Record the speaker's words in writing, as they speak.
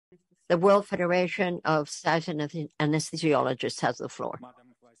The World Federation of Anesthesiologists has the floor.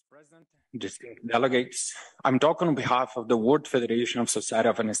 Madam Vice President, distinguished delegates, I'm talking on behalf of the World Federation of Society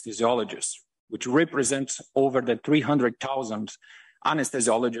of Anesthesiologists, which represents over 300,000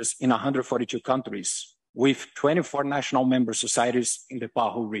 anesthesiologists in 142 countries, with 24 national member societies in the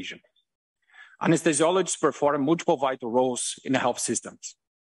PAHO region. Anesthesiologists perform multiple vital roles in the health systems.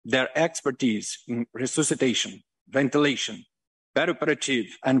 Their expertise in resuscitation, ventilation, perioperative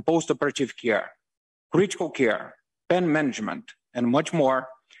and post-operative care, critical care, pain management, and much more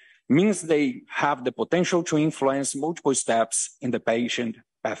means they have the potential to influence multiple steps in the patient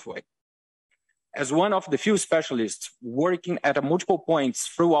pathway. As one of the few specialists working at multiple points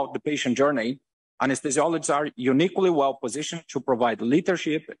throughout the patient journey, anesthesiologists are uniquely well positioned to provide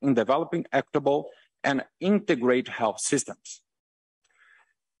leadership in developing equitable and integrated health systems.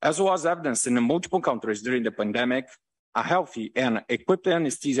 As was evidenced in multiple countries during the pandemic, a healthy and equipped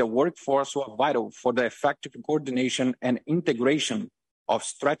anesthesia workforce was vital for the effective coordination and integration of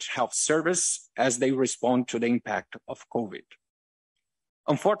stretched health service as they respond to the impact of COVID.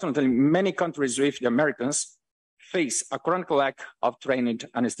 Unfortunately, many countries with the Americans face a chronic lack of trained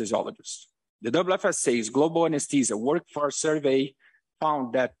anesthesiologists. The WFSA's Global Anesthesia Workforce Survey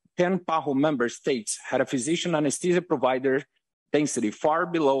found that 10 PAHO member states had a physician anesthesia provider density far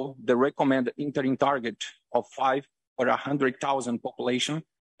below the recommended interim target of 5 per 100,000 population,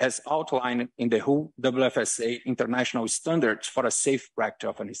 as outlined in the WHO WFSA International Standards for a Safe Practice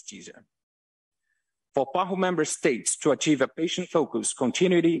of Anesthesia. For PAHO member states to achieve a patient-focused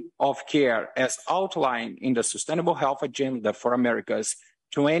continuity of care as outlined in the Sustainable Health Agenda for America's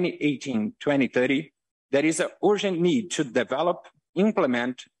 2018-2030, there is an urgent need to develop,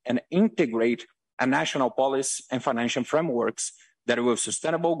 implement, and integrate a national policy and financial frameworks that will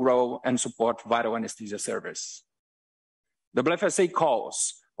sustainably grow and support vital anesthesia service. The WFSA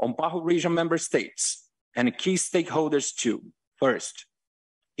calls on PAHO region member states and key stakeholders to, first,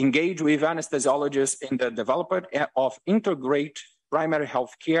 engage with anesthesiologists in the development of integrated primary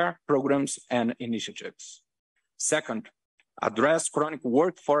health care programs and initiatives. Second, address chronic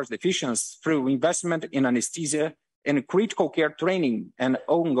workforce deficiencies through investment in anesthesia and critical care training and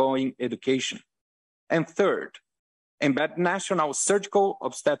ongoing education. And third, embed national surgical,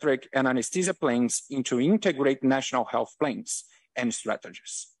 obstetric, and anesthesia plans into integrated national health plans and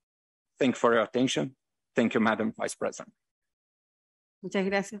strategies. Thank you for your attention. Thank you, Madam Vice President. Muchas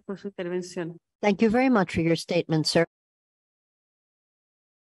gracias por su intervención. Thank you very much for your statement, sir.